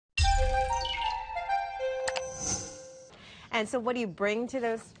And so what do you bring to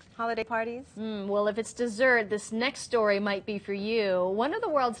those holiday parties? Well, if it's dessert, this next story might be for you. One of the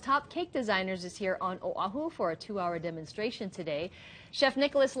world's top cake designers is here on Oahu for a 2-hour demonstration today. Chef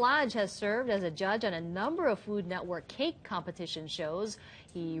Nicholas Lodge has served as a judge on a number of Food Network cake competition shows.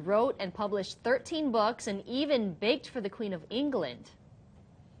 He wrote and published 13 books and even baked for the Queen of England.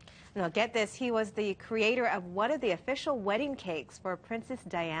 Now get this, he was the creator of one of the official wedding cakes for Princess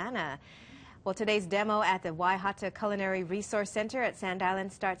Diana. Well, today's demo at the Waihata Culinary Resource Center at Sand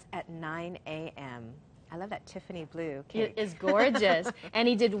Island starts at 9 a.m. I love that Tiffany blue cake. It is gorgeous. And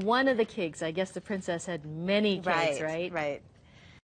he did one of the cakes. I guess the princess had many cakes, right? Right.